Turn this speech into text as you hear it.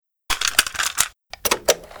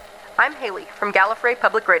I'm Haley from Gallifrey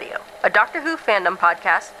Public Radio, a Doctor Who fandom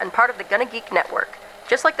podcast and part of the Gonna Geek Network,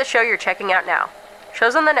 just like the show you're checking out now.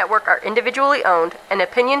 Shows on the network are individually owned, and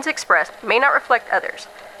opinions expressed may not reflect others.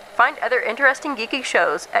 Find other interesting geeky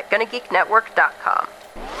shows at GonnaGeekNetwork.com.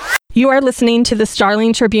 You are listening to the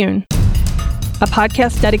Starling Tribune, a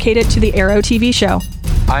podcast dedicated to the Arrow TV show.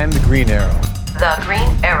 I am the Green Arrow. The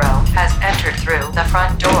Green Arrow has entered through the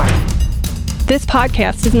front door. This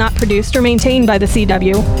podcast is not produced or maintained by the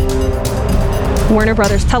CW, Warner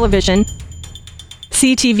Brothers Television,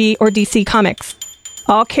 CTV, or DC Comics.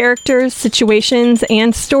 All characters, situations,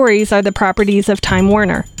 and stories are the properties of Time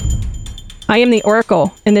Warner. I am the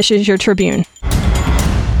Oracle, and this is your Tribune.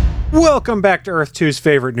 Welcome back to Earth 2's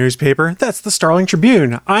favorite newspaper. That's the Starling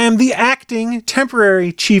Tribune. I am the acting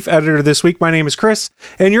temporary chief editor this week. My name is Chris,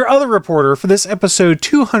 and your other reporter for this episode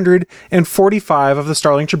 245 of the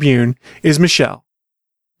Starling Tribune is Michelle.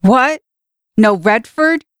 What? No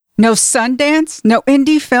Redford? No Sundance? No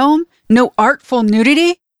indie film? No artful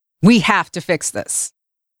nudity? We have to fix this.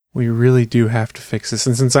 We really do have to fix this.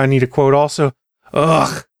 And since I need a quote also,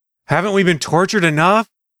 haven't we been tortured enough?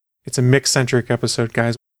 It's a Mick-centric episode,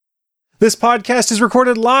 guys. This podcast is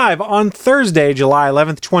recorded live on Thursday, July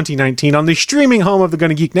 11th, 2019 on the streaming home of the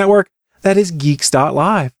Gonna Geek Network, that is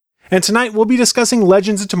geeks.live. And tonight we'll be discussing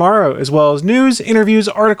Legends of Tomorrow, as well as news, interviews,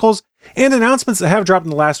 articles, and announcements that have dropped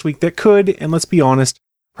in the last week that could, and let's be honest,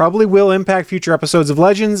 probably will impact future episodes of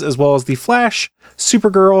Legends, as well as The Flash,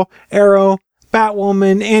 Supergirl, Arrow,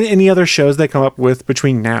 Batwoman, and any other shows they come up with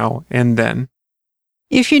between now and then.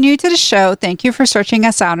 If you're new to the show, thank you for searching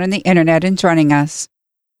us out on the internet and joining us.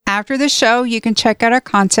 After the show, you can check out our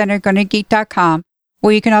content at GonnaGeek.com,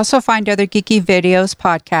 where you can also find other geeky videos,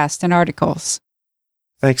 podcasts, and articles.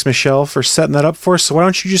 Thanks, Michelle, for setting that up for us. So why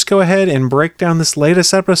don't you just go ahead and break down this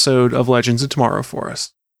latest episode of Legends of Tomorrow for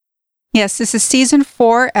us? Yes, this is Season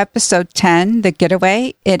 4, Episode 10, The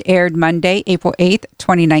Getaway. It aired Monday, April 8th,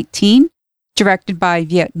 2019. Directed by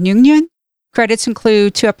Viet Nguyen. Credits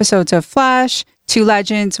include 2 episodes of Flash, 2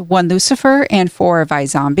 Legends, 1 Lucifer, and 4 of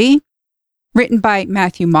iZombie. Written by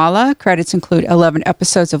Matthew Mala. Credits include 11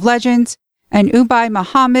 episodes of Legends. And Ubay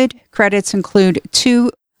Muhammad. Credits include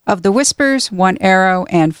 2 of The Whispers, 1 Arrow,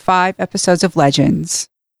 and 5 episodes of Legends.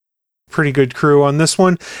 Pretty good crew on this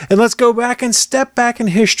one. And let's go back and step back in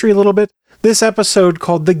history a little bit. This episode,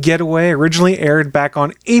 called The Getaway, originally aired back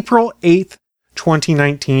on April 8th,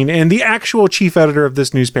 2019, and the actual chief editor of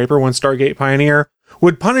this newspaper, one Stargate Pioneer,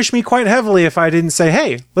 would punish me quite heavily if I didn't say,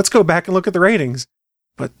 hey, let's go back and look at the ratings.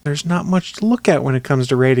 But there's not much to look at when it comes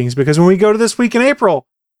to ratings, because when we go to this week in April,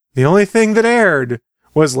 the only thing that aired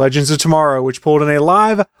was Legends of Tomorrow, which pulled in a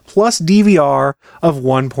live plus DVR of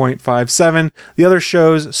 1.57. The other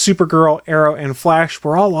shows, Supergirl, Arrow, and Flash,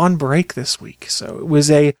 were all on break this week. So it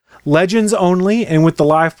was a Legends only, and with the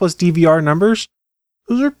live plus DVR numbers,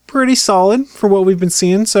 those are pretty solid for what we've been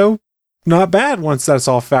seeing. So not bad once that's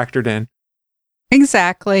all factored in.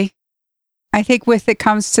 Exactly. I think when it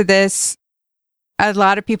comes to this, a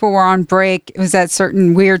lot of people were on break. It was that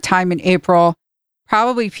certain weird time in April.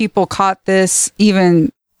 Probably people caught this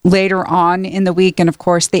even later on in the week. And of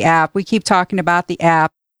course, the app. We keep talking about the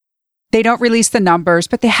app. They don't release the numbers,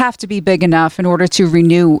 but they have to be big enough in order to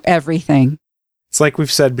renew everything. It's like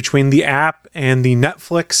we've said, between the app and the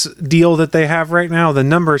Netflix deal that they have right now, the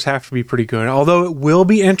numbers have to be pretty good. Although it will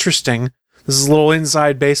be interesting. This is a little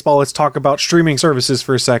inside baseball. Let's talk about streaming services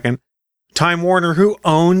for a second. Time Warner, who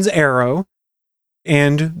owns Arrow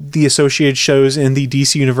and the associated shows in the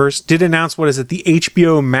DC universe, did announce, the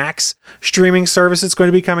HBO Max streaming service that's going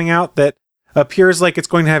to be coming out that appears like it's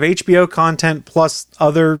going to have HBO content plus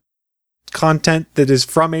other content that is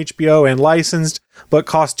from HBO and licensed, but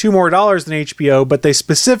costs $2 more than HBO, but they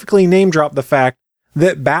specifically name dropped the fact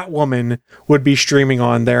that Batwoman would be streaming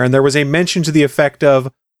on there. And there was a mention to the effect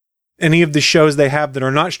of any of the shows they have that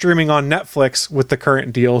are not streaming on Netflix with the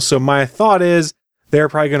current deal. So my thought is they're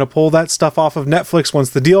probably going to pull that stuff off of Netflix once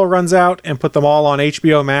the deal runs out and put them all on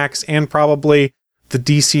HBO Max and probably the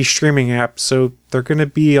DC streaming app. So they're going to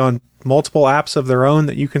be on multiple apps of their own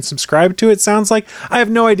that you can subscribe to, it sounds like. I have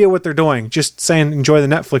no idea what they're doing. Just saying, enjoy the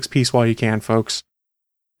Netflix piece while you can, folks.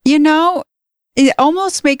 You know, it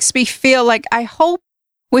almost makes me feel like I hope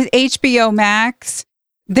with HBO Max,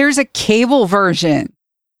 there's a cable version.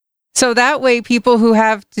 So that way people who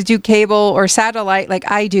have to do cable or satellite like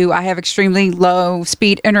I do, I have extremely low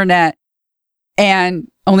speed internet and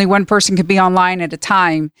only one person can be online at a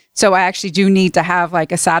time. So I actually do need to have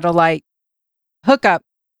like a satellite hookup.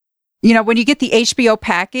 You know, when you get the HBO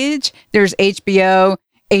package, there's HBO,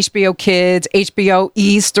 HBO Kids, HBO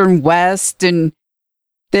East and West, and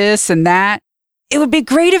this and that. It would be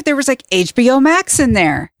great if there was like HBO Max in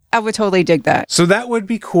there. I would totally dig that. So that would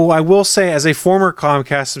be cool. I will say, as a former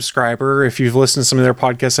Comcast subscriber, if you've listened to some of their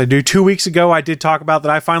podcasts I do, 2 weeks ago, I did talk about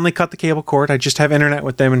that I finally cut the cable cord. I just have internet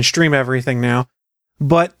with them and stream everything now.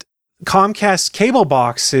 But Comcast cable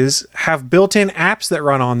boxes have built-in apps that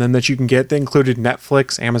run on them that you can get. That included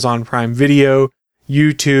Netflix, Amazon Prime Video,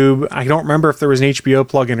 YouTube. I don't remember if there was an HBO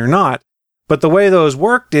plugin or not. But the way those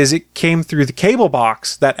worked is it came through the cable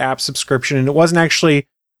box, that app subscription, and it wasn't actually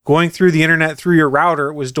going through the internet through your router.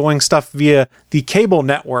 It was doing stuff via the cable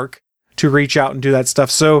network to reach out and do that stuff.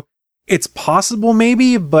 So it's possible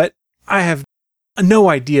maybe, but I have no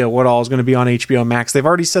idea what all is going to be on HBO Max. They've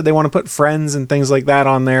already said they want to put Friends and things like that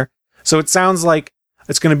on there. So it sounds like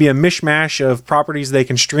it's going to be a mishmash of properties they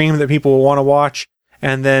can stream that people will want to watch,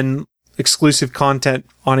 and then exclusive content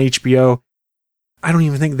on HBO. I don't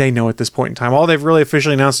even think they know at this point in time. All they've really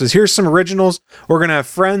officially announced is, here's some originals. We're going to have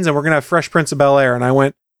Friends and we're going to have Fresh Prince of Bel-Air. And I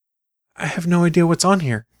went, I have no idea what's on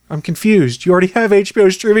here. I'm confused. You already have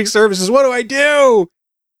HBO streaming services. What do I do?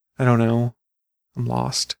 I don't know. I'm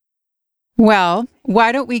lost. Well,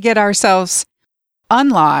 why don't we get ourselves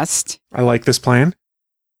unlost? I like this plan.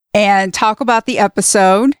 And talk about the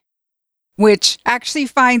episode, which actually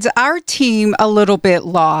finds our team a little bit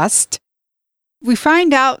lost. We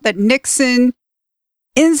find out that Nixon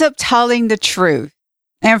ends up telling the truth.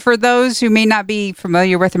 And for those who may not be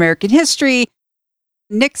familiar with American history,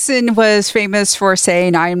 Nixon was famous for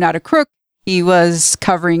saying, I am not a crook. He was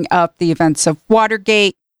covering up the events of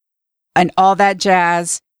Watergate and all that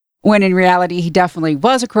jazz, when in reality, he definitely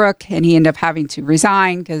was a crook, and he ended up having to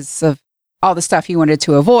resign because of all the stuff he wanted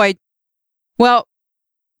to avoid. Well,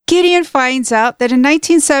 Gideon finds out that in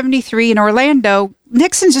 1973 in Orlando,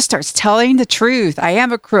 Nixon just starts telling the truth. I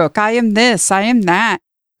am a crook. I am this. I am that.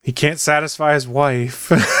 He can't satisfy his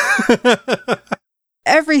wife.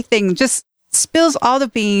 Everything, just spills all the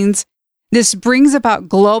beans. This brings about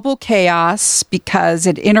global chaos because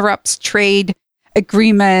it interrupts trade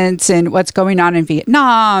agreements and what's going on in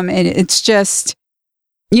Vietnam. And it's just,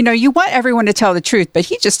 you want everyone to tell the truth, but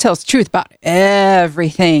he just tells the truth about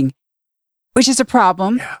everything, which is a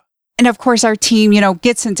problem. Yeah. And of course, our team,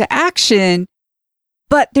 gets into action,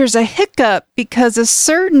 but there's a hiccup because a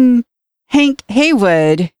certain Hank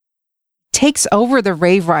Haywood takes over the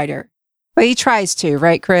Rave Rider. Well, he tries to,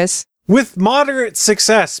 right, Chris? With moderate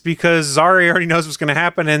success, because Zari already knows what's going to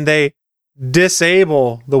happen, and they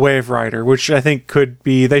disable the Wave Rider, which I think could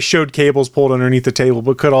be, they showed cables pulled underneath the table,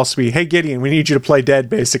 but could also be, hey, Gideon, we need you to play dead,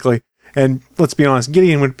 basically. And let's be honest,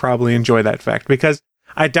 Gideon would probably enjoy that fact, because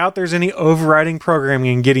I doubt there's any overriding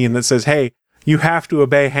programming in Gideon that says, hey, you have to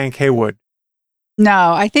obey Hank Haywood.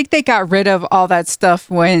 No, I think they got rid of all that stuff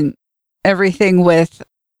when everything with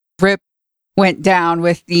Rip went down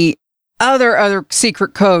with the other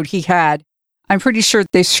secret code he had. I'm pretty sure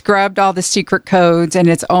they scrubbed all the secret codes and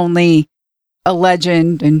it's only a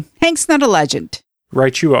legend, and Hank's not a legend.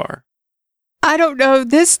 Right you are. I don't know.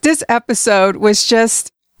 This episode was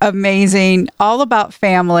just amazing. All about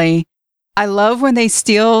family. I love when they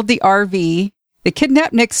steal the RV. They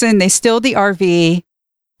kidnap Nixon, they steal the RV,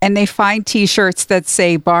 and they find t-shirts that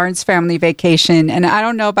say Barnes Family Vacation. And I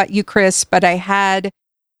don't know about you, Chris, but I had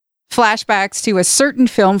flashbacks to a certain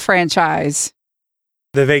film franchise.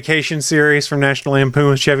 The Vacation series from National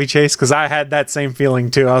Lampoon with Chevy Chase, because I had that same feeling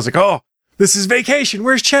too. I was like, oh, this is Vacation.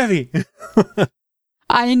 Where's Chevy?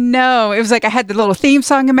 I know. It was like I had the little theme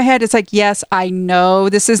song in my head. It's like, yes, I know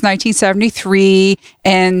this is 1973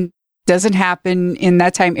 and doesn't happen in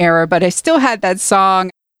that time era, but I still had that song.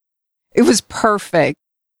 It was perfect.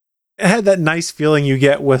 It had that nice feeling you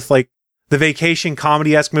get with like the vacation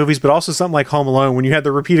comedy-esque movies, but also something like Home Alone, when you had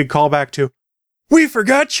the repeated callback to, we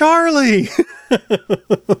forgot Charlie!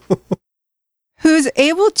 Who's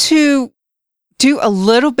able to do a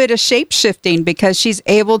little bit of shape-shifting because she's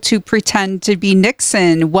able to pretend to be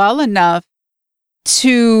Nixon well enough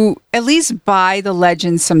to at least buy the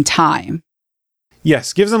legend some time.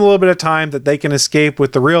 Yes, gives them a little bit of time that they can escape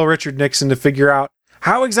with the real Richard Nixon to figure out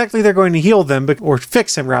how exactly they're going to heal them, or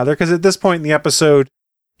fix him rather, because at this point in the episode,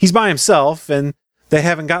 he's by himself, and they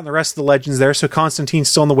haven't gotten the rest of the legends there, so Constantine's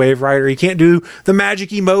still in the Wave Rider. He can't do the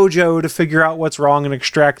magic-y mojo to figure out what's wrong and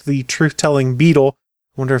extract the truth-telling beetle.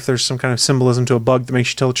 I wonder if there's some kind of symbolism to a bug that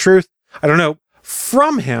makes you tell the truth. I don't know.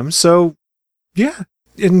 From him, so yeah.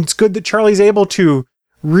 And it's good that Charlie's able to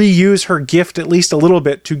reuse her gift at least a little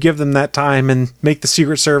bit to give them that time and make the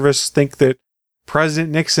Secret Service think that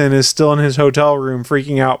President Nixon is still in his hotel room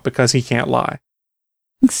freaking out because he can't lie.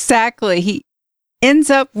 Exactly. He ends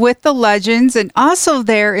up with the legends, and also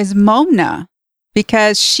there is Mona,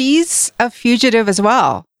 because she's a fugitive as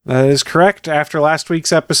well. That is correct. After last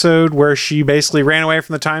week's episode where she basically ran away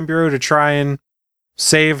from the Time Bureau to try and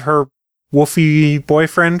save her woofy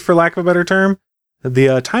boyfriend, for lack of a better term.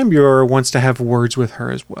 The Time Bureau wants to have words with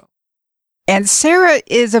her as well. And Sarah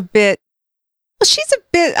is she's a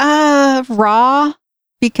bit raw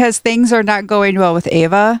because things are not going well with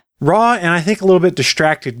Ava. Raw, and I think a little bit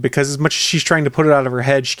distracted, because as much as she's trying to put it out of her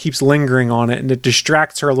head, she keeps lingering on it, and it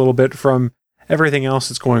distracts her a little bit from everything else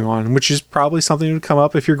that's going on, which is probably something that would come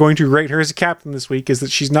up if you're going to rate her as a captain this week, is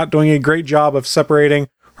that she's not doing a great job of separating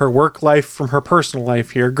her work life from her personal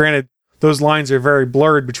life here. Granted, those lines are very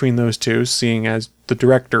blurred between those two, seeing as the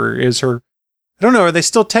director is her... I don't know, are they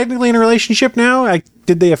still technically in a relationship now?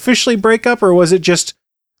 Did they officially break up, or was it just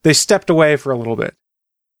they stepped away for a little bit?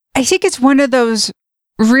 I think it's one of those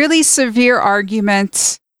really severe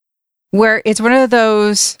arguments where it's one of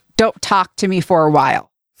those, don't talk to me for a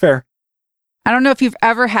while. Fair. I don't know if you've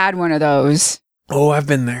ever had one of those. Oh, I've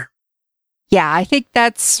been there. Yeah, I think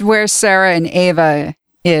that's where Sarah and Ava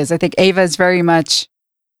is. I think Ava is very much,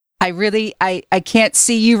 I can't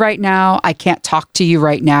see you right now. I can't talk to you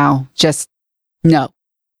right now. Just no.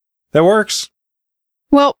 That works.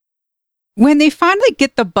 Well, when they finally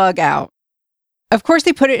get the bug out, of course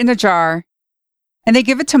they put it in a jar and they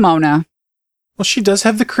give it to Mona. Well, she does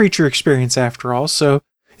have the creature experience after all, so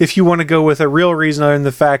if you want to go with a real reason other than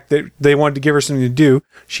the fact that they wanted to give her something to do,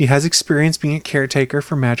 she has experience being a caretaker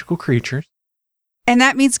for magical creatures. And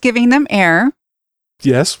that means giving them air.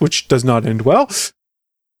 Yes, which does not end well.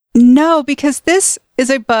 No, because this is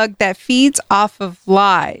a bug that feeds off of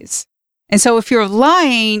lies. And so if you're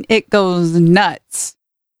lying, it goes nuts.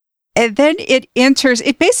 And then it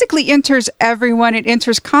basically enters everyone. It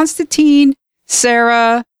enters Constantine,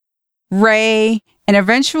 Sarah, Ray, and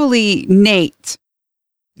eventually Nate.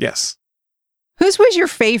 Yes. Whose was your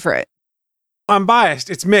favorite? I'm biased.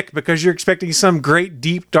 It's Mick, because you're expecting some great,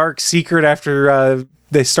 deep, dark secret after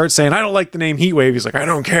they start saying, I don't like the name Heatwave. He's like, I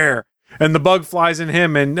don't care. And the bug flies in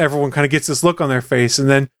him, and everyone kind of gets this look on their face. And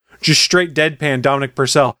then just straight deadpan Dominic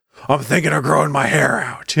Purcell, I'm thinking of growing my hair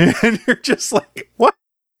out. And you're just like, what?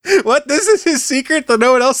 What? This is his secret that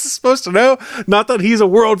no one else is supposed to know? Not that he's a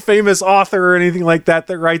world famous author or anything like that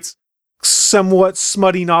writes somewhat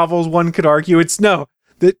smutty novels, one could argue. It's no,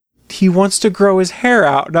 that he wants to grow his hair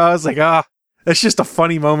out. And I was like, that's just a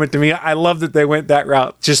funny moment to me. I love that they went that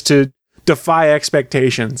route just to defy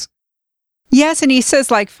expectations. Yes, and he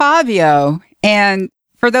says like Fabio. And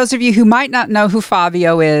for those of you who might not know who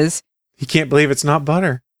Fabio is, he can't believe it's not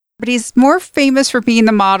butter. But he's more famous for being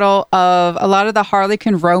the model of a lot of the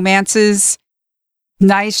Harlequin romances.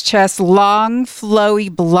 Nice chest, long,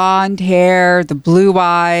 flowy blonde hair, the blue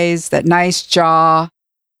eyes, that nice jaw.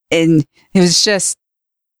 And it was just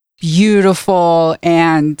beautiful.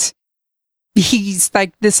 And he's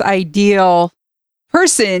like this ideal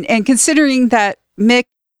person. And considering that Mick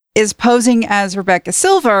is posing as Rebecca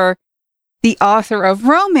Silver, the author of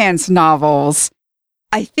romance novels,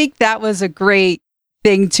 I think that was a great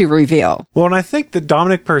thing to reveal. Well, and I think that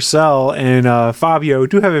Dominic Purcell and Fabio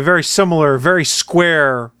do have a very similar, very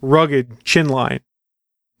square, rugged chin line.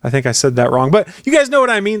 I think I said that wrong, but you guys know what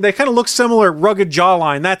I mean. They kind of look similar, rugged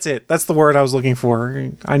jawline. That's it. That's the word I was looking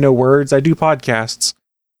for. I know words. I do podcasts.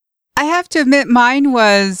 I have to admit mine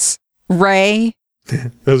was Ray.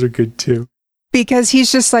 Those are good too. Because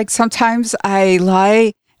he's just like, sometimes I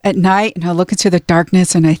lie at night and I look into the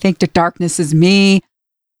darkness and I think the darkness is me.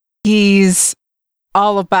 He's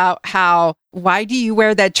all about how, why do you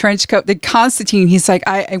wear that trench coat? The Constantine, he's like,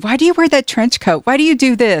 why do you wear that trench coat? Why do you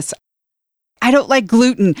do this? I don't like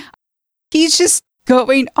gluten. He's just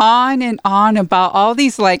going on and on about all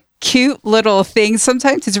these like cute little things.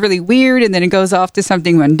 Sometimes it's really weird and then it goes off to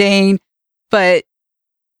something mundane, but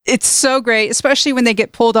it's so great, especially when they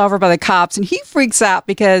get pulled over by the cops and he freaks out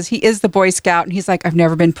because he is the Boy Scout and he's like, I've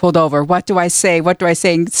never been pulled over. What do I say? What do I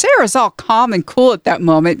say? And Sarah's all calm and cool at that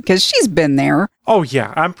moment because she's been there. Oh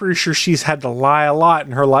yeah. I'm pretty sure she's had to lie a lot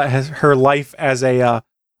in her life as a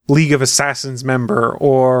League of Assassins member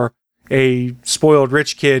or a spoiled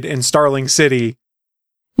rich kid in Starling City.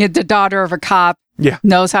 Yeah, the daughter of a cop. Yeah.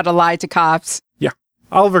 Knows how to lie to cops. Yeah.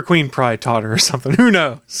 Oliver Queen probably taught her or something. Who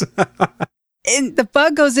knows? And the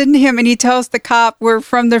bug goes into him and he tells the cop, we're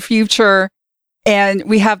from the future and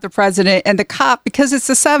we have the president. And the cop, because it's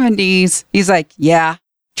the 70s, he's like, yeah,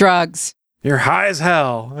 drugs. You're high as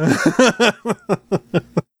hell.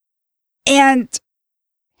 And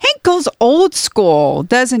Hank goes old school,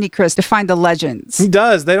 doesn't he, Chris, to find the legends? He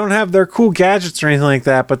does. They don't have their cool gadgets or anything like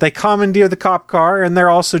that, but they commandeer the cop car and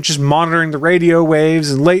they're also just monitoring the radio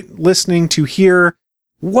waves and listening to hear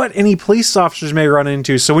what any police officers may run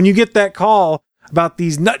into. So when you get that call about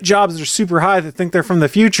these nut jobs that are super high that think they're from the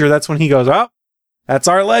future, that's when he goes, oh, that's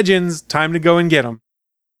our legends. Time to go and get them.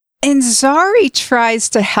 And Zari tries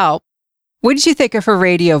to help. What did you think of her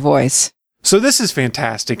radio voice? So this is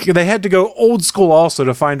fantastic. They had to go old school also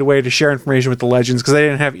to find a way to share information with the legends because they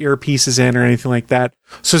didn't have earpieces in or anything like that.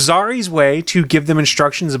 So Zari's way to give them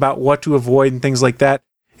instructions about what to avoid and things like that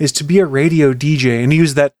is to be a radio DJ and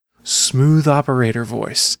use that smooth operator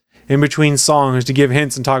voice in between songs to give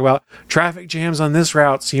hints and talk about traffic jams on this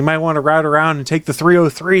route, so you might want to route around and take the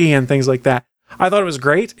 303 and things like that. I thought it was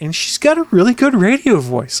great, and she's got a really good radio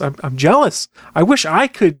voice. I'm jealous. I wish I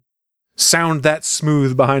could sound that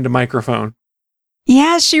smooth behind a microphone.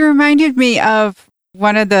 Yeah, she reminded me of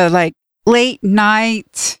one of the late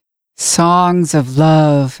night songs of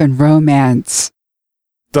love and romance.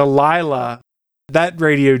 Delilah, that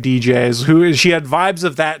radio DJ, she had vibes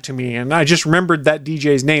of that to me, and I just remembered that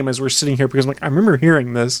DJ's name as we're sitting here because I'm like, I remember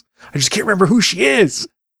hearing this. I just can't remember who she is.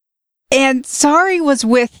 And Zari was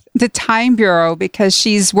with the Time Bureau because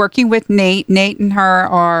she's working with Nate. Nate and her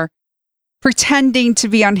are pretending to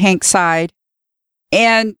be on Hank's side.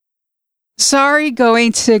 And Zari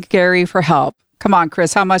going to Gary for help. Come on,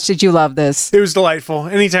 Chris, how much did you love this? It was delightful.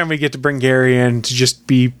 Anytime we get to bring Gary in to just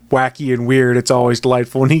be wacky and weird, it's always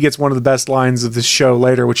delightful. And he gets one of the best lines of this show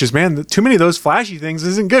later, which is, man, too many of those flashy things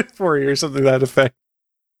isn't good for you, or something to that effect.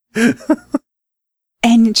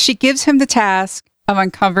 And she gives him the task of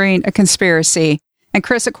uncovering a conspiracy. And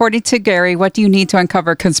Chris, according to Gary, what do you need to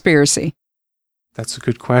uncover a conspiracy? That's a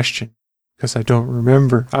good question, because I don't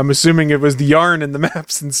remember. I'm assuming it was the yarn and the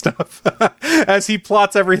maps and stuff. As he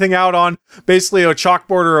plots everything out on basically a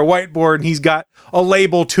chalkboard or a whiteboard, and he's got a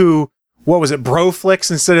label to, what was it,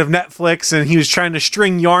 Broflix instead of Netflix, and he was trying to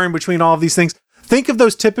string yarn between all of these things. Think of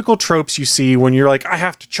those typical tropes you see when you're like, I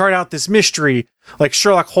have to chart out this mystery, like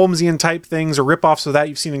Sherlock Holmesian type things or ripoffs of that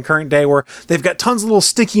you've seen in current day, where they've got tons of little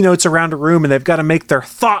sticky notes around a room and they've got to make their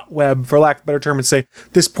thought web, for lack of a better term, and say,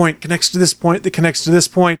 this point connects to this point, that connects to this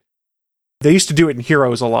point. They used to do it in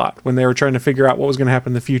Heroes a lot when they were trying to figure out what was going to happen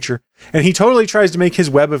in the future. And he totally tries to make his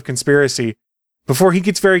web of conspiracy before he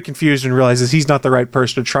gets very confused and realizes he's not the right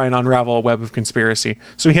person to try and unravel a web of conspiracy.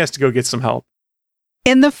 So he has to go get some help.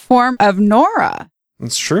 In the form of Nora.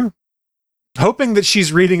 It's true. Hoping that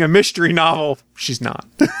she's reading a mystery novel. She's not.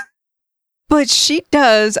 But she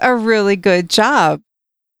does a really good job.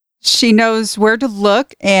 She knows where to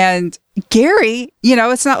look. And Gary,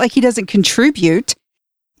 it's not like he doesn't contribute.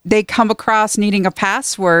 They come across needing a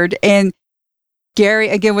password. And Gary,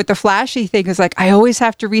 again, with the flashy thing, is like, I always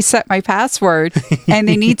have to reset my password. And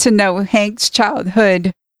they need to know Hank's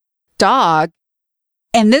childhood dog.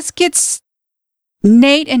 And this gets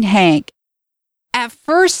Nate and Hank. At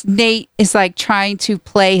first, Nate is trying to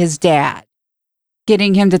play his dad,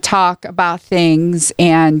 getting him to talk about things,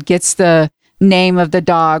 and gets the name of the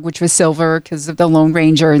dog, which was Silver because of the Lone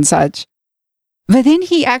Ranger and such. But then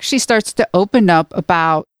he actually starts to open up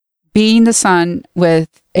about being the son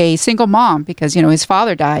with a single mom because, his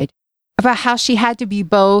father died, about how she had to be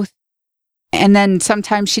both. And then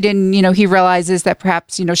sometimes she didn't, he realizes that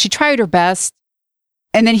perhaps, she tried her best.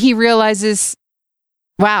 And then he realizes,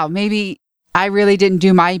 wow, maybe I really didn't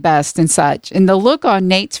do my best and such. And the look on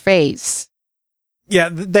Nate's face. Yeah,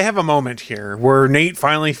 they have a moment here where Nate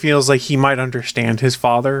finally feels like he might understand his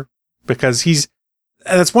father, because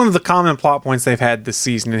that's one of the common plot points they've had this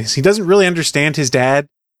season, is he doesn't really understand his dad,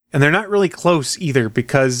 and they're not really close either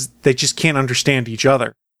because they just can't understand each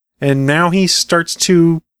other. And now he starts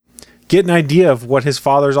to get an idea of what his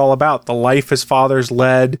father's all about, the life his father's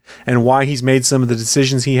led, and why he's made some of the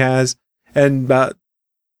decisions he has. And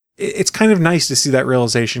it's kind of nice to see that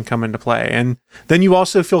realization come into play. And then you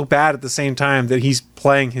also feel bad at the same time that he's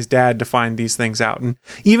playing his dad to find these things out. And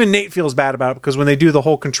even Nate feels bad about it, because when they do the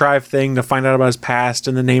whole contrived thing to find out about his past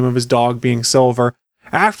and the name of his dog being Silver,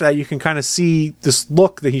 after that you can kind of see this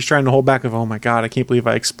look that he's trying to hold back of, oh my God, I can't believe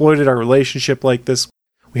I exploited our relationship like this.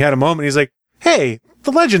 We had a moment. He's like, hey,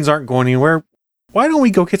 the legends aren't going anywhere. Why don't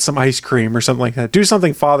we go get some ice cream or something like that? Do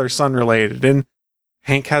something father-son related. And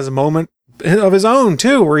Hank has a moment of his own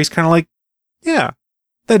too, where he's kind of like, yeah,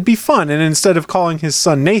 that'd be fun. And instead of calling his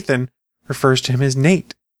son Nathan, refers to him as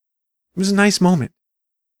Nate. It was a nice moment.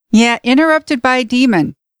 Yeah, interrupted by a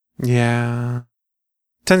demon. Yeah.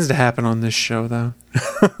 Tends to happen on this show, though.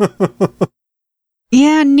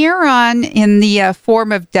 Yeah, Neuron in the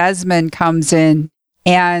form of Desmond comes in,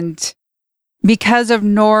 and because of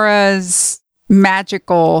Nora's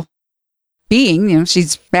magical being,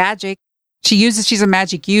 she's magic. She's a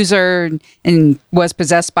magic user and was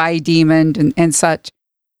possessed by a demon and such.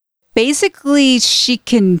 Basically, she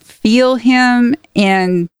can feel him,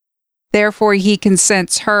 and therefore he can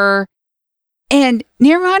sense her. And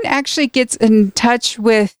Neuron actually gets in touch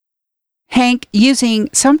with Hank using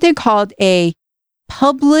something called a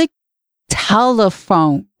public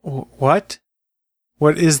telephone. What?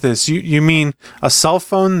 What is this? You mean a cell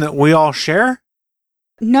phone that we all share?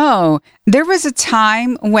 No, there was a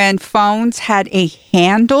time when phones had a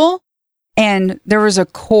handle and there was a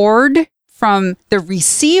cord from the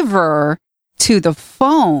receiver to the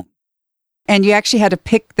phone. And you actually had to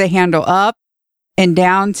pick the handle up and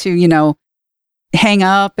down to, hang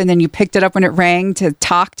up. And then you picked it up when it rang to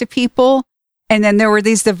talk to people. And then there were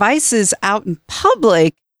these devices out in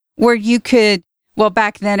public where you could, well,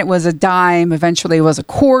 back then it was a dime. Eventually it was a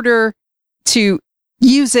quarter to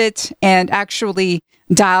use it and actually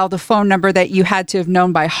dial the phone number that you had to have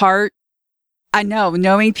known by heart. I know,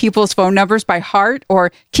 knowing people's phone numbers by heart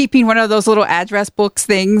or keeping one of those little address books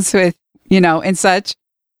things with, and such.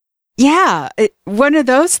 Yeah, one of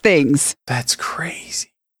those things. That's crazy.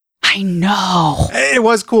 I know. It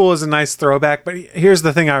was cool as a nice throwback, but here's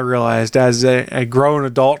the thing I realized as a grown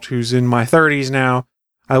adult who's in my 30s now.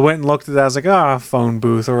 I went and looked at that. I was like, a phone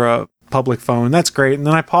booth or a public phone. That's great. And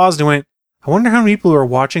then I paused and went, I wonder how many people who are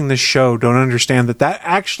watching this show don't understand that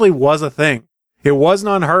actually was a thing. It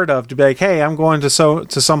wasn't unheard of to be like, hey, I'm going to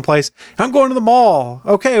some place. I'm going to the mall.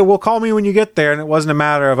 Okay, well, call me when you get there. And it wasn't a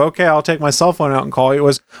matter of, okay, I'll take my cell phone out and call you. It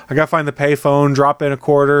was, I got to find the pay phone, drop in a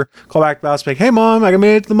quarter, call back to the house, be like, hey, Mom, I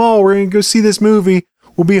made it to the mall. We're going to go see this movie.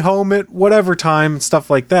 We'll be home at whatever time and stuff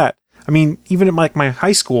like that. I mean, even at my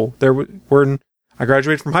high school, I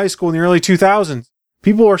graduated from high school in the early 2000s.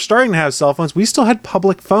 People were starting to have cell phones. We still had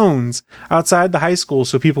public phones outside the high school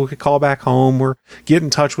so people could call back home or get in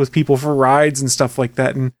touch with people for rides and stuff like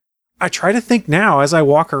that. And I try to think now as I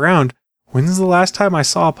walk around, when's the last time I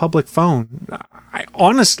saw a public phone? I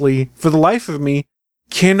honestly, for the life of me,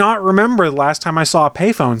 cannot remember the last time I saw a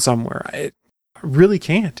payphone somewhere. I really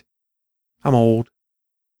can't. I'm old.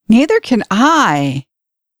 Neither can I.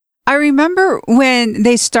 I remember when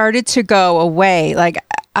they started to go away,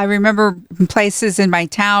 I remember places in my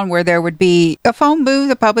town where there would be a phone booth,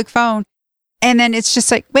 a public phone. And then it's just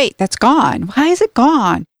like, wait, that's gone. Why is it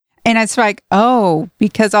gone? And it's like, oh,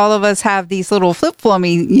 because all of us have these little flip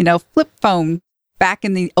phone. Back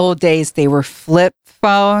in the old days, they were flip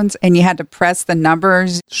phones and you had to press the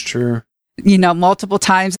numbers. It's true. Multiple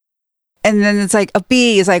times. And then it's like a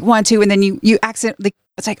B is like 1, 2. And then you accidentally,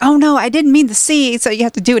 it's like, oh no, I didn't mean the C. So you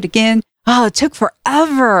have to do it again. Oh, it took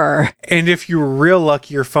forever. And if you were real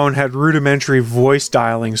lucky, your phone had rudimentary voice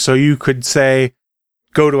dialing. So you could say,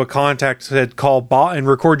 go to a contact that said call Bob and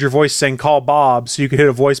record your voice saying call Bob. So you could hit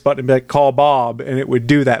a voice button and be like, call Bob. And it would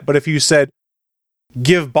do that. But if you said,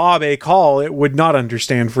 give Bob a call, it would not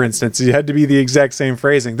understand, for instance. It had to be the exact same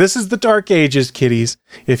phrasing. This is the dark ages, kiddies.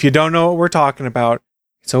 If you don't know what we're talking about,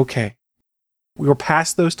 it's okay. We're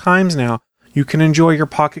past those times now. You can enjoy your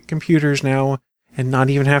pocket computers now and not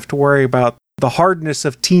even have to worry about the hardness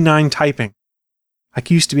of T9 typing. I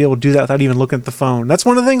used to be able to do that without even looking at the phone. That's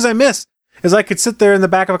one of the things I miss, is I could sit there in the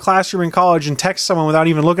back of a classroom in college and text someone without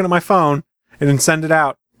even looking at my phone and then send it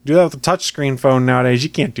out. Do that with a touchscreen phone nowadays. You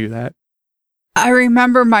can't do that. I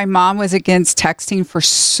remember my mom was against texting for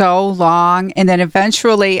so long. And then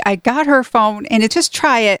eventually I got her phone and just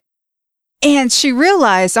try it. And she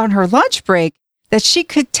realized on her lunch break that she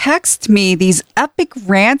could text me these epic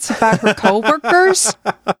rants about her coworkers.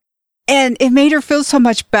 And it made her feel so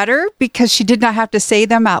much better because she did not have to say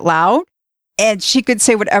them out loud. And she could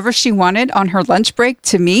say whatever she wanted on her lunch break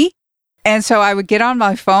to me. And so I would get on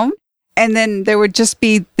my phone and then there would just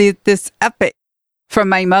be this epic from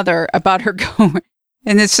my mother about her going.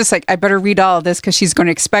 And it's just like, I better read all of this because she's going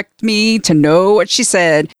to expect me to know what she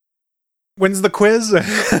said. When's the quiz?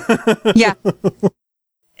 Yeah.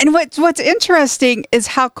 And what's interesting is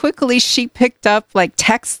how quickly she picked up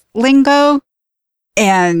text lingo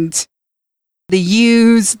and the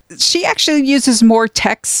use. She actually uses more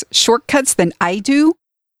text shortcuts than I do.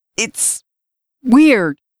 It's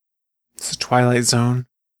weird. It's a Twilight Zone.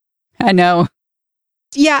 I know.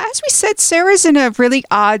 Yeah, as we said, Sarah's in a really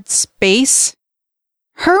odd space.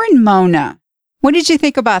 Her and Mona. What did you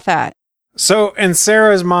think about that? So, in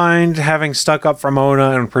Sarah's mind, having stuck up for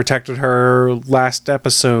Mona and protected her last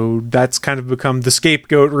episode, that's kind of become the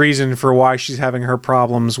scapegoat reason for why she's having her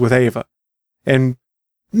problems with Ava. And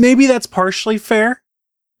maybe that's partially fair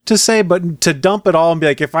to say, but to dump it all and be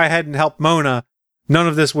like, if I hadn't helped Mona, none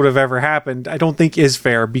of this would have ever happened, I don't think is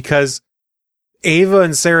fair, because Ava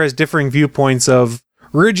and Sarah's differing viewpoints of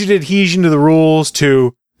rigid adhesion to the rules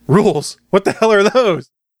to rules. What the hell are those?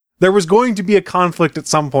 There was going to be a conflict at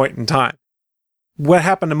some point in time. What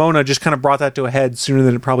happened to Mona just kind of brought that to a head sooner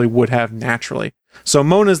than it probably would have naturally. So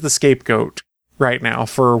Mona's the scapegoat right now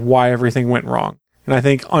for why everything went wrong. And I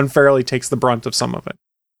think unfairly takes the brunt of some of it.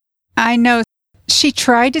 I know she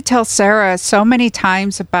tried to tell Sarah so many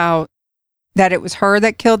times about that it was her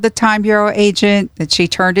that killed the Time Bureau agent, that she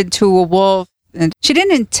turned into a wolf, and she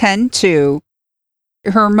didn't intend to.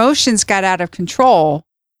 Her emotions got out of control.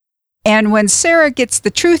 And when Sarah gets the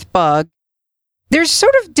truth bug, there's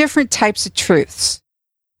sort of different types of truths.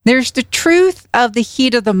 There's the truth of the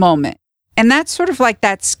heat of the moment. And that's sort of like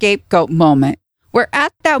that scapegoat moment, where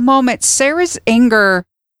at that moment, Sarah's anger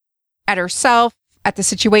at herself, at the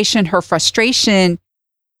situation, her frustration,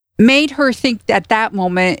 made her think at that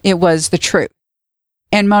moment it was the truth.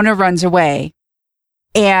 And Mona runs away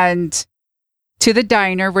and to the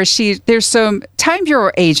diner where there's some Time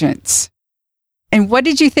Bureau agents. And what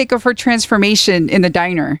did you think of her transformation in the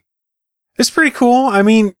diner? It's pretty cool. I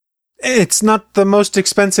mean, it's not the most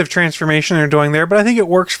expensive transformation they're doing there, but I think it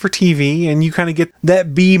works for TV, and you kind of get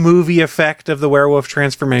that B-movie effect of the werewolf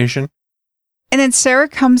transformation. And then Sarah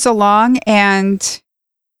comes along, and,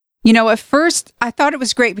 at first I thought it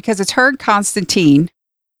was great because it's her and Constantine,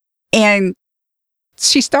 and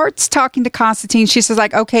she starts talking to Constantine. She says,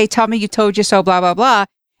 okay, tell me you told you so, blah, blah, blah.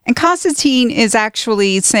 And Constantine is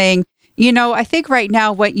actually saying, I think right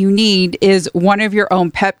now what you need is one of your own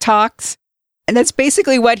pep talks. And that's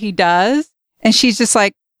basically what he does. And she's just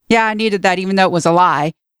like, yeah, I needed that, even though it was a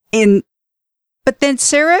lie. But then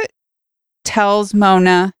Sarah tells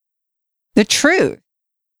Mona the truth,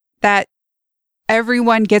 that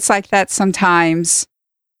everyone gets like that sometimes.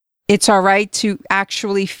 It's all right to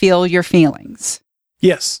actually feel your feelings.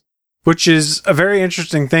 Yes, which is a very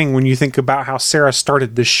interesting thing when you think about how Sarah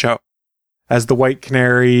started this show. As the White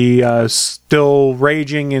Canary, still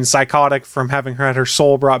raging and psychotic from having had her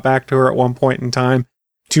soul brought back to her at one point in time,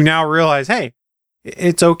 to now realize, hey,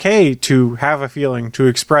 it's okay to have a feeling, to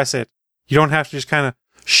express it. You don't have to just kind of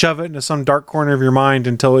shove it into some dark corner of your mind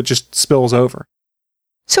until it just spills over.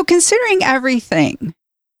 So considering everything,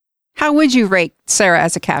 how would you rate Sarah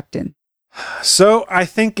as a captain? So I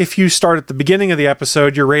think if you start at the beginning of the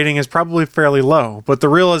episode, your rating is probably fairly low, but the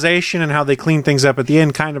realization and how they clean things up at the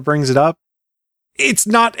end kind of brings it up. It's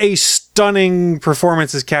not a stunning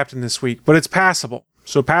performance as captain this week, but it's passable.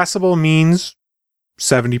 So passable means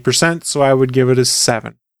 70%, so I would give it a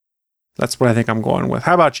 7. That's what I think I'm going with.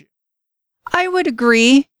 How about you? I would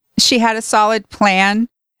agree. She had a solid plan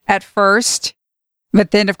at first,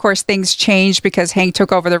 but then, of course, things changed because Hank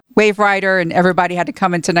took over the Wave Rider and everybody had to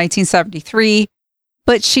come into 1973.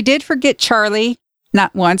 But she did forget Charlie,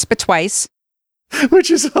 not once, but twice.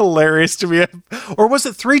 Which is hilarious to me. Or was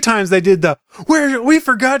it 3 times they did we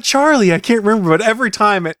forgot Charlie? I can't remember, but every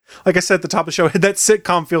time it, like I said at the top of the show, had that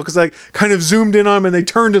sitcom feel because I kind of zoomed in on them and they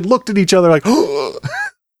turned and looked at each other like, oh.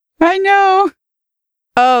 I know.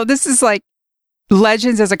 Oh, this is like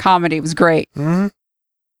Legends as a comedy. It was great. Mm-hmm.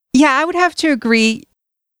 Yeah, I would have to agree.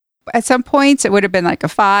 At some points, it would have been like a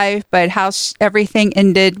 5, but how everything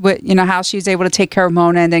ended with, how she was able to take care of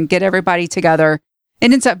Mona and then get everybody together,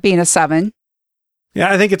 it ends up being a 7. Yeah,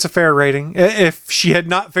 I think it's a fair rating. If she had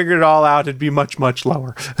not figured it all out, it'd be much, much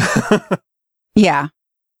lower. Yeah.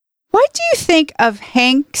 What do you think of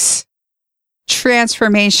Hank's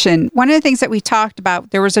transformation? One of the things that we talked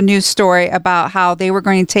about, there was a news story about how they were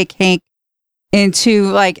going to take Hank into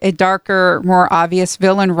like a darker, more obvious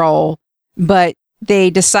villain role, but they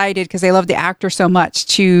decided, because they love the actor so much,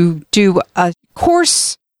 to do a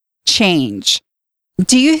course change.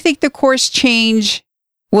 Do you think the course change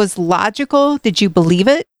was logical? Did you believe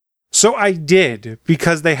it? So I did,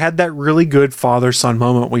 because they had that really good father-son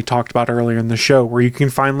moment we talked about earlier in the show, where you can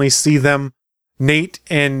finally see them, Nate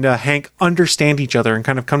and Hank, understand each other and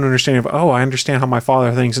kind of come to understanding of, I understand how my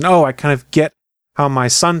father thinks, and I kind of get how my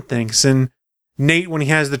son thinks. And Nate, when he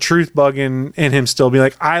has the truth bug in him still, be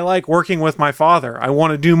like, I like working with my father. I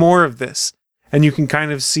want to do more of this. And you can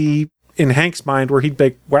kind of see in Hank's mind where he'd be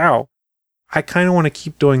like, wow, I kind of want to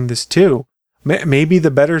keep doing this too. Maybe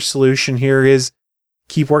the better solution here is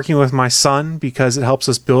keep working with my son because it helps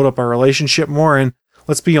us build up our relationship more. And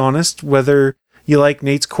let's be honest, whether you like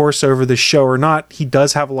Nate's course over the show or not, he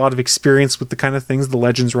does have a lot of experience with the kind of things the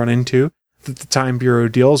Legends run into that the Time Bureau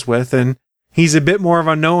deals with. And he's a bit more of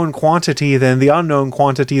a known quantity than the unknown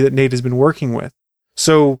quantity that Nate has been working with.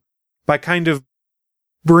 So by kind of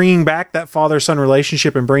bringing back that father-son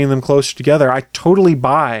relationship and bringing them closer together, I totally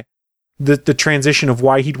buy the transition of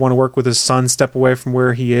why he'd want to work with his son, step away from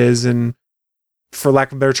where he is, and, for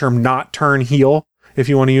lack of a better term, not turn heel, if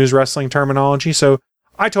you want to use wrestling terminology. So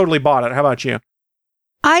I totally bought it. How about you?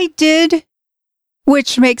 I did,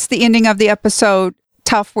 which makes the ending of the episode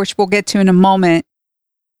tough, which we'll get to in a moment.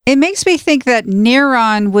 It makes me think that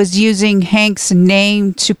Neron was using Hank's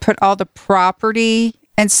name to put all the property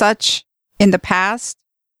and such in the past.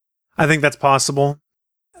 I think that's possible.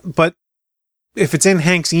 But if it's in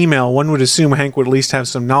Hank's email, one would assume Hank would at least have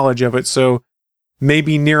some knowledge of it. So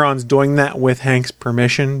maybe Neron's doing that with Hank's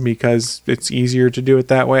permission because it's easier to do it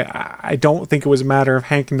that way. I don't think it was a matter of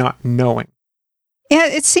Hank not knowing. Yeah,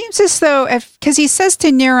 it seems as though, because he says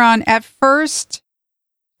to Neron, at first,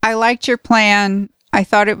 I liked your plan. I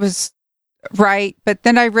thought it was right. But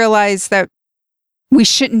then I realized that we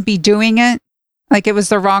shouldn't be doing it. Like it was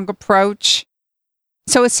the wrong approach.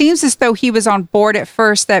 So it seems as though he was on board at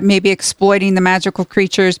first that maybe exploiting the magical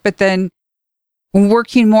creatures, but then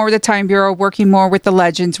working more with the Time Bureau, working more with the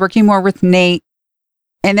Legends, working more with Nate,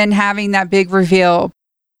 and then having that big reveal.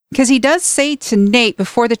 Because he does say to Nate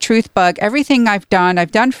before the truth bug, everything I've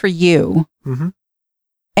done for you. Mm-hmm.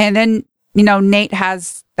 And then, Nate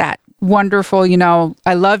has that wonderful,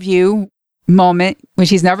 I love you moment, which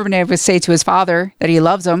he's never been able to say to his father that he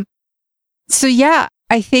loves him. So yeah,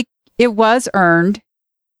 I think it was earned.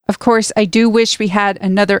 Of course, I do wish we had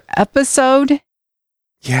another episode.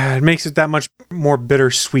 Yeah, it makes it that much more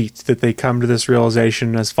bittersweet that they come to this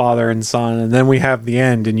realization as father and son, and then we have the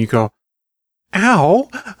end, and you go, ow,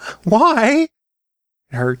 why?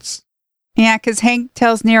 It hurts. Yeah, because Hank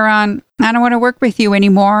tells Neron, I don't want to work with you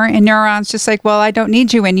anymore, and Neron's just like, well, I don't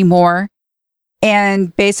need you anymore,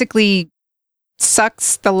 and basically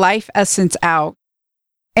sucks the life essence out.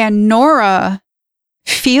 And Nora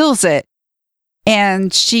feels it,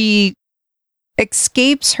 and she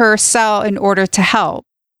escapes her cell in order to help.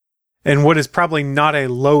 And what is probably not a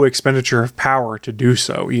low expenditure of power to do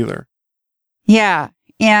so either. Yeah.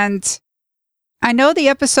 And I know the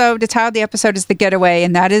title of the episode is The Getaway,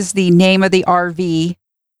 and that is the name of the RV.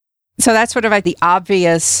 So that's sort of like the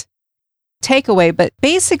obvious takeaway. But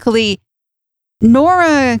basically,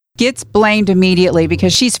 Nora gets blamed immediately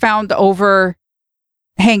because she's found over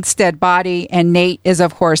Hank's dead body, and Nate is,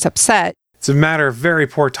 of course, upset. It's a matter of very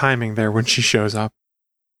poor timing there when she shows up.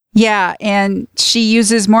 Yeah, and she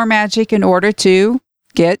uses more magic in order to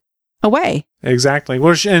get away. Exactly.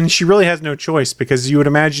 Well, and she really has no choice because you would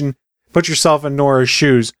imagine, put yourself in Nora's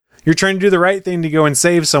shoes. You're trying to do the right thing to go and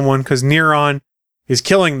save someone because Neron is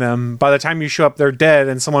killing them. By the time you show up, they're dead,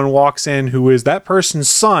 and someone walks in who is that person's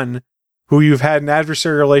son, who you've had an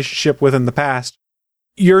adversary relationship with in the past.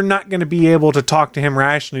 You're not going to be able to talk to him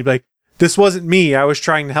rationally, be like, this wasn't me, I was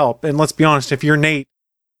trying to help. And let's be honest, if you're Nate,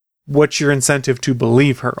 what's your incentive to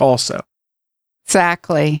believe her also?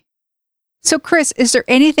 Exactly. So, Chris, is there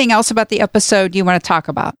anything else about the episode you want to talk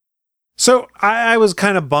about? So, I was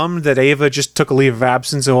kind of bummed that Ava just took a leave of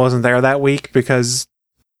absence and wasn't there that week because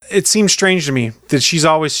it seems strange to me that she's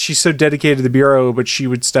so dedicated to the Bureau, but she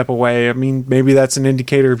would step away. I mean, maybe that's an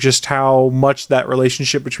indicator of just how much that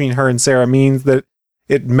relationship between her and Sarah means, that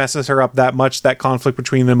it messes her up that much, that conflict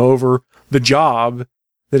between them over the job,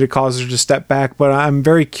 that it causes her to step back. But I'm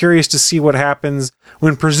very curious to see what happens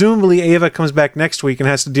when presumably Ava comes back next week and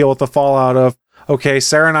has to deal with the fallout of, okay,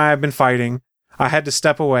 Sarah and I have been fighting. I had to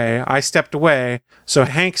step away. I stepped away. So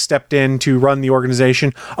Hank stepped in to run the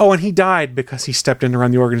organization. Oh, and he died because he stepped in to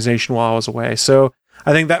run the organization while I was away. So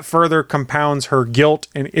I think that further compounds her guilt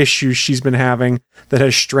and issues she's been having that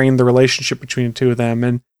has strained the relationship between the two of them.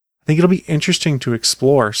 And I think it'll be interesting to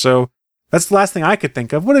explore. So that's the last thing I could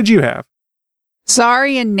think of. What did you have?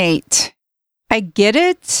 Zari and Nate. I get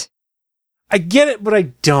it. I get it, but I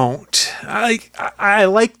don't. I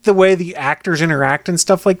like the way the actors interact and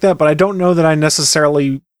stuff like that, but I don't know that I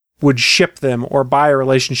necessarily would ship them or buy a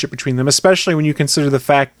relationship between them, especially when you consider the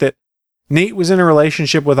fact that Nate was in a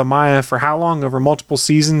relationship with Amaya for how long? Over multiple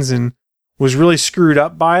seasons, and was really screwed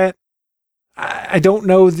up by it. I don't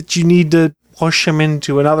know that you need to push him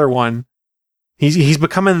into another one. He's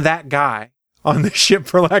becoming that guy on the ship,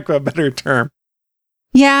 for lack of a better term.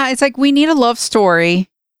 Yeah, it's like we need a love story.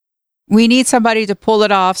 We need somebody to pull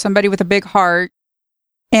it off, somebody with a big heart.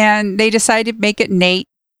 And they decided to make it Nate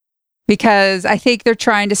because I think they're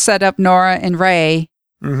trying to set up Nora and Ray.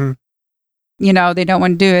 Mm-hmm. You know, they don't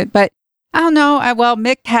want to do it. But I don't know.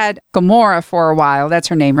 Mick had Gamora for a while. That's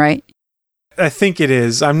her name, right? I think it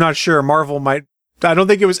is. I'm not sure. Marvel might. I don't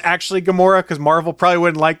think it was actually Gamora because Marvel probably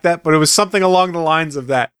wouldn't like that, but it was something along the lines of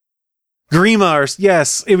that. Grima, or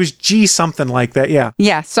yes, it was G something like that. Yeah.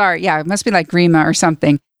 Yeah. Sorry. Yeah. It must be like Grima or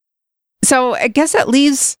something. So I guess that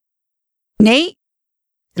leaves Nate.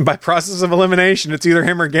 By process of elimination, it's either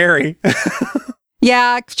him or Gary.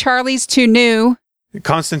 Yeah. Charlie's too new.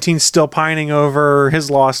 Constantine's still pining over his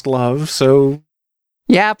lost love. So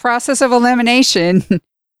yeah, process of elimination.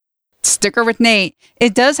 Stick her with Nate.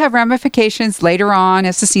 It does have ramifications later on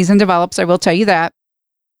as the season develops. I will tell you that.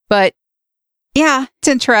 But yeah, it's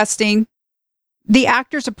interesting. The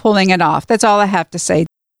actors are pulling it off. That's all I have to say.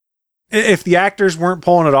 If the actors weren't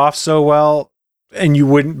pulling it off so well, and you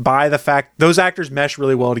wouldn't buy the fact those actors mesh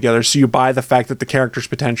really well together. So you buy the fact that the characters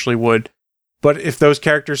potentially would. But if those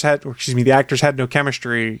characters the actors had no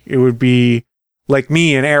chemistry, it would be like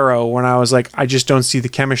me in Arrow when I was like, I just don't see the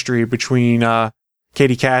chemistry between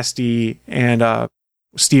Katie Cassidy and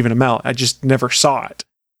Stephen Amell. I just never saw it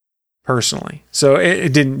personally. So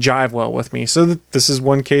it didn't jive well with me. So this is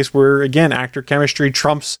one case where, again, actor chemistry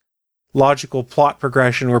trumps logical plot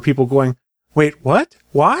progression where people going, wait, what?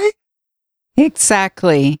 Why?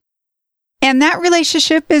 Exactly. And that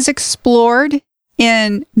relationship is explored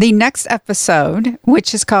in the next episode,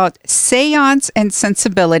 which is called Seance and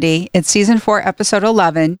Sensibility. It's season 4, episode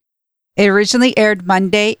 11. It originally aired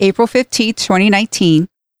Monday, April 15th, 2019.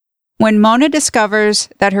 When Mona discovers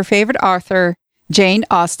that her favorite author, Jane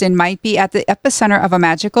Austen, might be at the epicenter of a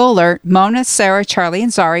magical alert, Mona, Sarah, Charlie,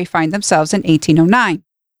 and Zari find themselves in 1809.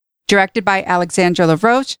 Directed by Alexandra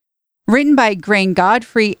LaRoche, written by Grain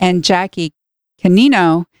Godfrey and Jackie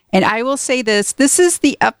Canino. And I will say this is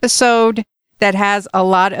the episode that has a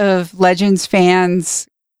lot of Legends fans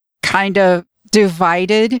kind of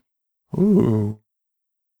divided. Ooh.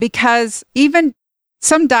 Because even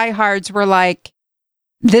some diehards were like,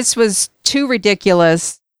 this was too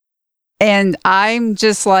ridiculous. And I'm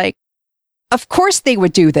just like, of course they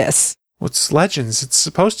would do this. What's Legends? It's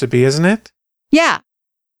supposed to be, isn't it? Yeah.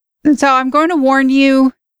 And so I'm going to warn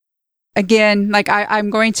you again, like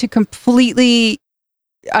I'm going to completely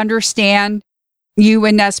understand you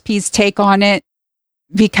and SP's take on it,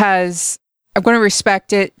 because I'm going to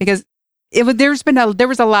respect it, because there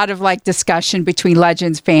was a lot of like discussion between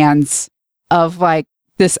Legends fans of like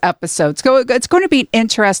this episode. So it's going to be an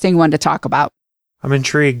interesting one to talk about. I'm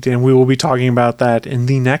intrigued, and we will be talking about that in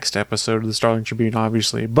the next episode of the Starling Tribune,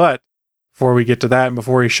 obviously. But before we get to that and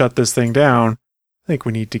before we shut this thing down, I think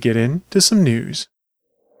we need to get into some news.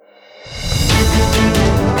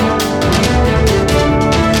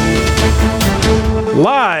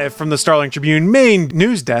 Live from the Starling Tribune main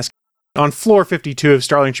news desk on floor 52 of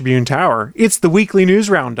Starling Tribune Tower, it's the weekly news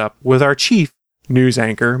roundup with our chief news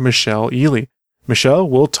anchor, Michelle Ely. Michelle,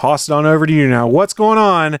 we'll toss it on over to you now. What's going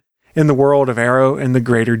on in the world of Arrow and the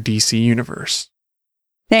greater DC universe?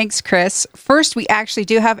 Thanks, Chris. First, we actually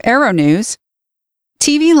do have Arrow news.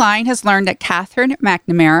 TV Line has learned that Catherine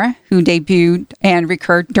McNamara, who debuted and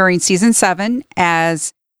recurred during season 7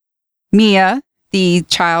 as Mia, the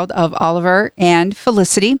child of Oliver and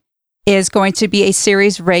Felicity, is going to be a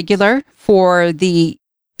series regular for the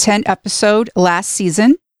 10-episode last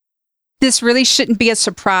season. This really shouldn't be a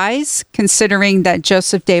surprise, considering that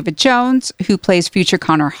Joseph David Jones, who plays future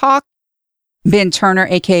Connor Hawke, Ben Turner,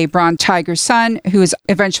 a.k.a. Bron Tiger's son, who was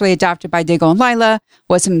eventually adopted by Diggle and Lila,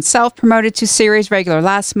 was himself promoted to series regular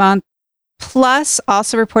last month. Plus,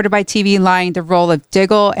 also reported by TV Line, the role of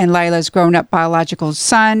Diggle and Lila's grown-up biological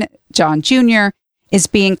son, John Jr., is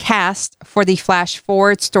being cast for the Flash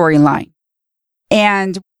Forward storyline.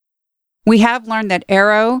 And we have learned that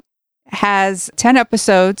Arrow has 10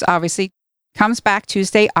 episodes, obviously, comes back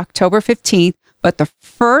Tuesday, October 15th, but the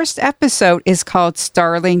first episode is called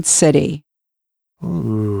Starling City.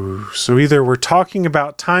 Ooh, so either we're talking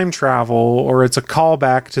about time travel or it's a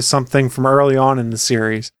callback to something from early on in the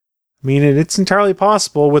series. I mean, it's entirely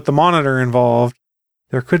possible with the Monitor involved.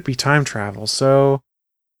 There could be time travel, so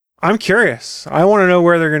I'm curious. I want to know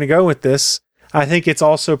where they're going to go with this. I think it's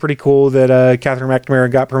also pretty cool that Catherine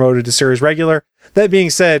McNamara got promoted to series regular. That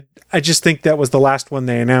being said, I just think that was the last one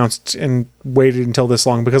they announced and waited until this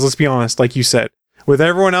long, because let's be honest, like you said, with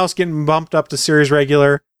everyone else getting bumped up to series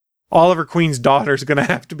regular, Oliver Queen's daughter is going to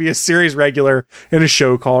have to be a series regular in a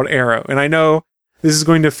show called Arrow. And I know this is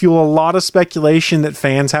going to fuel a lot of speculation that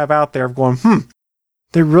fans have out there of going,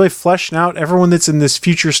 they're really fleshing out everyone that's in this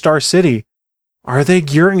future Star City. Are they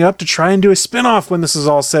gearing up to try and do a spinoff when this is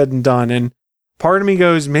all said and done? And part of me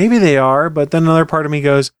goes, maybe they are, but then another part of me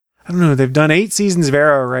goes, I don't know, they've done 8 seasons of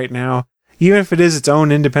Arrow right now. Even if it is its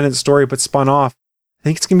own independent story but spun off, I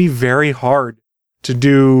think it's going to be very hard to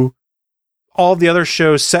do all the other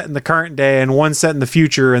shows set in the current day and one set in the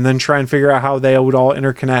future and then try and figure out how they would all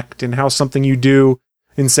interconnect and how something you do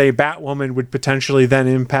in, say, Batwoman would potentially then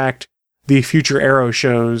impact the future Arrow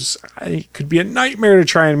shows. It could be a nightmare to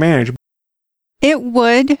try and manage. It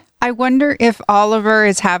would. I wonder if Oliver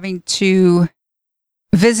is having to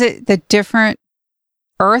visit the different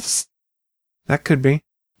Earths. That could be.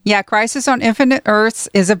 Yeah, Crisis on Infinite Earths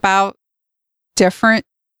is about different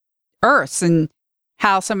Earths and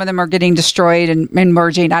how some of them are getting destroyed and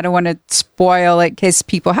merging. I don't want to spoil it in case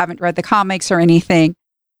people haven't read the comics or anything.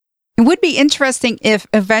 It would be interesting if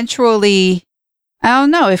eventually, I don't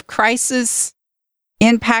know, if Crisis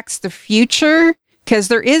impacts the future, because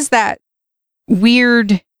there is that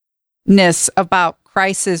weird about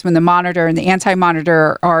Crisis when the Monitor and the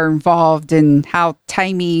Anti-Monitor are involved, and how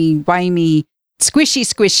timey-wimey,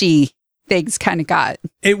 squishy things kind of got.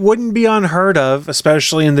 It wouldn't be unheard of,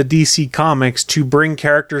 especially in the DC comics, to bring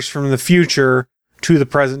characters from the future to the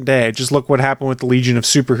present day. Just look what happened with the Legion of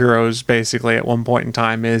Superheroes, basically, at one point in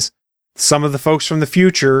time, is some of the folks from the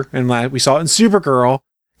future, and we saw it in Supergirl,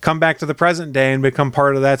 come back to the present day and become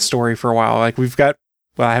part of that story for a while. Like we've got,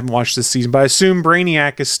 well, I haven't watched this season, but I assume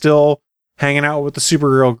Brainiac is still hanging out with the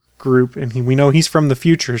Supergirl group, and we know he's from the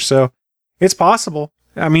future, so it's possible.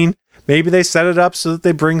 I mean, maybe they set it up so that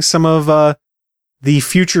they bring some of the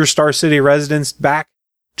future Star City residents back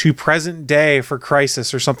to present day for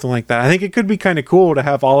Crisis or something like that. I think it could be kind of cool to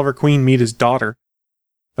have Oliver Queen meet his daughter,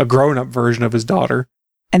 a grown-up version of his daughter.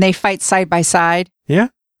 And they fight side by side. Yeah.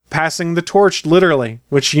 Passing the torch, literally,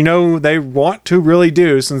 which they want to really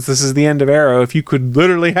do since this is the end of Arrow. If you could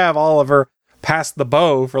literally have Oliver pass the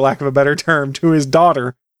bow, for lack of a better term, to his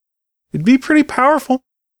daughter, it'd be pretty powerful.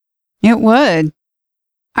 It would.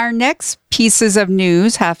 Our next pieces of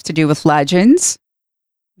news have to do with Legends.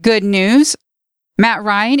 Good news. Matt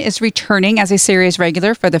Ryan is returning as a series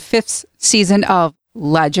regular for the 5th season of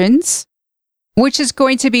Legends, which is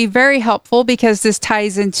going to be very helpful because this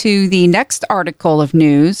ties into the next article of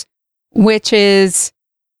news, which is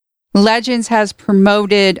Legends has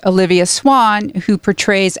promoted Olivia Swan, who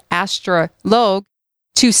portrays Astra Logue,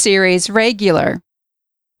 to series regular.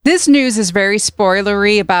 This news is very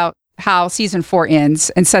spoilery about how season 4 ends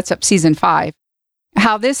and sets up season 5.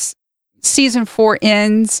 How this season 4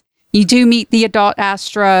 ends, you do meet the adult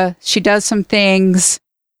Astra. She does some things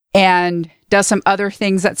and does some other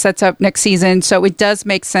things that sets up next season. So it does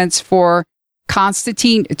make sense for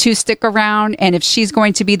Constantine to stick around. And if she's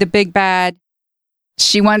going to be the big bad,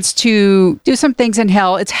 she wants to do some things in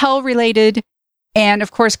Hell. It's Hell related. And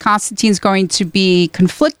of course, Constantine's going to be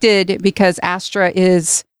conflicted because Astra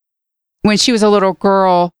is, when she was a little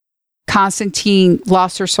girl, Constantine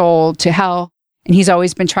lost her soul to Hell, and he's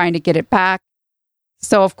always been trying to get it back.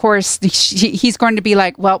 So, of course, he's going to be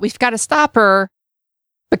like, well, we've got to stop her,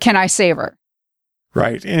 but can I save her?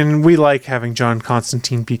 Right, and we like having John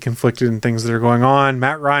Constantine be conflicted in things that are going on.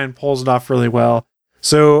 Matt Ryan pulls it off really well.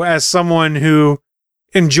 So, as someone who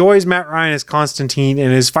enjoys Matt Ryan as Constantine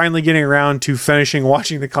and is finally getting around to finishing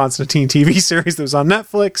watching the Constantine TV series that was on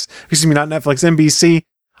Netflix, not Netflix, NBC,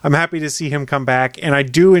 I'm happy to see him come back, and I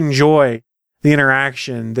do enjoy the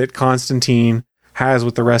interaction that Constantine has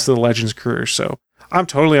with the rest of the Legends crew, so I'm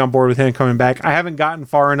totally on board with him coming back. I haven't gotten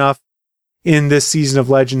far enough in this season of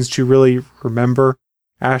Legends to really remember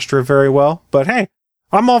Astra very well, but hey,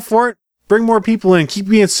 I'm all for it. Bring more people in. Keep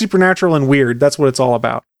being supernatural and weird. That's what it's all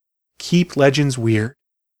about. Keep Legends weird.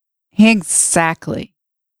 Exactly.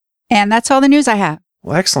 And that's all the news I have.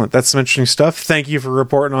 Well, excellent. That's some interesting stuff. Thank you for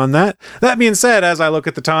reporting on that. That being said, as I look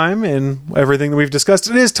at the time and everything that we've discussed,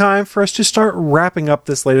 it is time for us to start wrapping up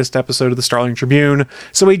this latest episode of the Starling Tribune.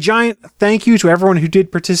 So a giant thank you to everyone who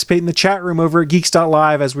did participate in the chat room over at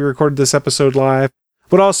geeks.live as we recorded this episode live,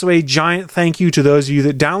 but also a giant thank you to those of you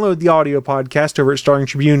that download the audio podcast over at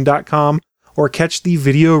starlingtribune.com or catch the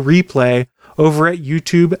video replay over at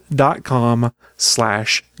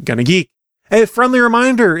youtube.com/GonnaGeek. A friendly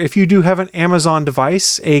reminder, if you do have an Amazon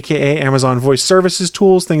device, aka Amazon Voice Services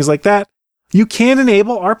tools, things like that, you can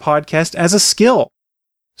enable our podcast as a skill.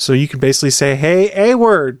 So you can basically say, hey,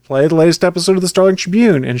 A-word, play the latest episode of the Starling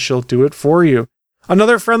Tribune, and she'll do it for you.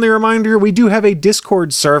 Another friendly reminder, we do have a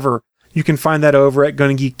Discord server. You can find that over at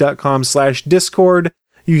GonnaGeek.com/Discord.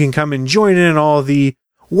 You can come and join in all the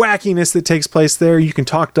wackiness that takes place there. You can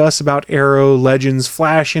talk to us about Arrow, Legends,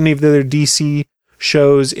 Flash, any of the other DC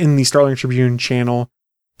shows in the Starling Tribune channel.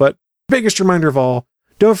 But biggest reminder of all,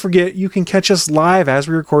 don't forget you can catch us live as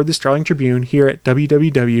we record the Starling Tribune here at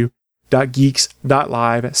www.geeks.live,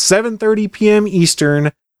 7:30 p.m.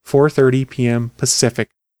 Eastern, 4:30 p.m.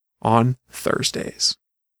 Pacific on Thursdays.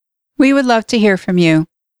 We would love to hear from you.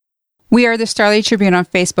 We are the Starling Tribune on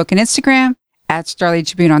Facebook and Instagram, at Starling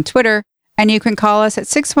Tribune on Twitter, and you can call us at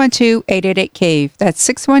 612-888-CAVE. That's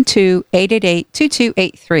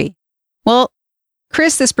 612-888-2283. Well,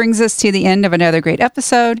 Chris, this brings us to the end of another great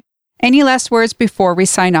episode. Any last words before we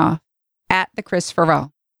sign off? At the Chris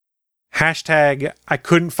Farrell. Hashtag, I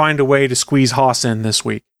couldn't find a way to squeeze Haas in this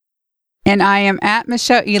week. And I am at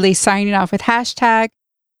Michelle Ely signing off with hashtag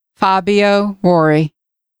Fabio Rory.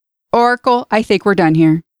 Oracle, I think we're done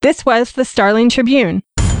here. This was the Starling Tribune.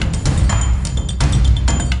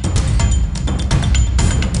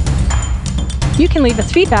 You can leave us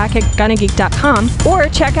feedback at GonnaGeek.com or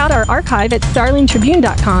check out our archive at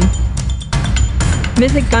StarlingTribune.com.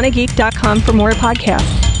 Visit GonnaGeek.com for more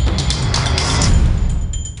podcasts.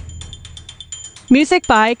 Music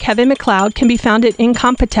by Kevin MacLeod can be found at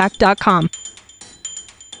incompetech.com.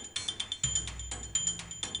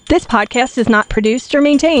 This podcast is not produced or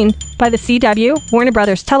maintained by the CW, Warner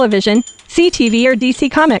Brothers Television, CTV, or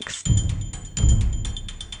DC Comics.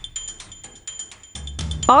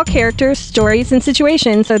 All characters, stories, and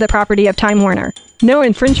situations are the property of Time Warner. No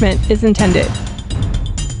infringement is intended.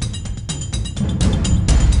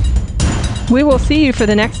 We will see you for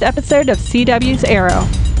the next episode of CW's Arrow.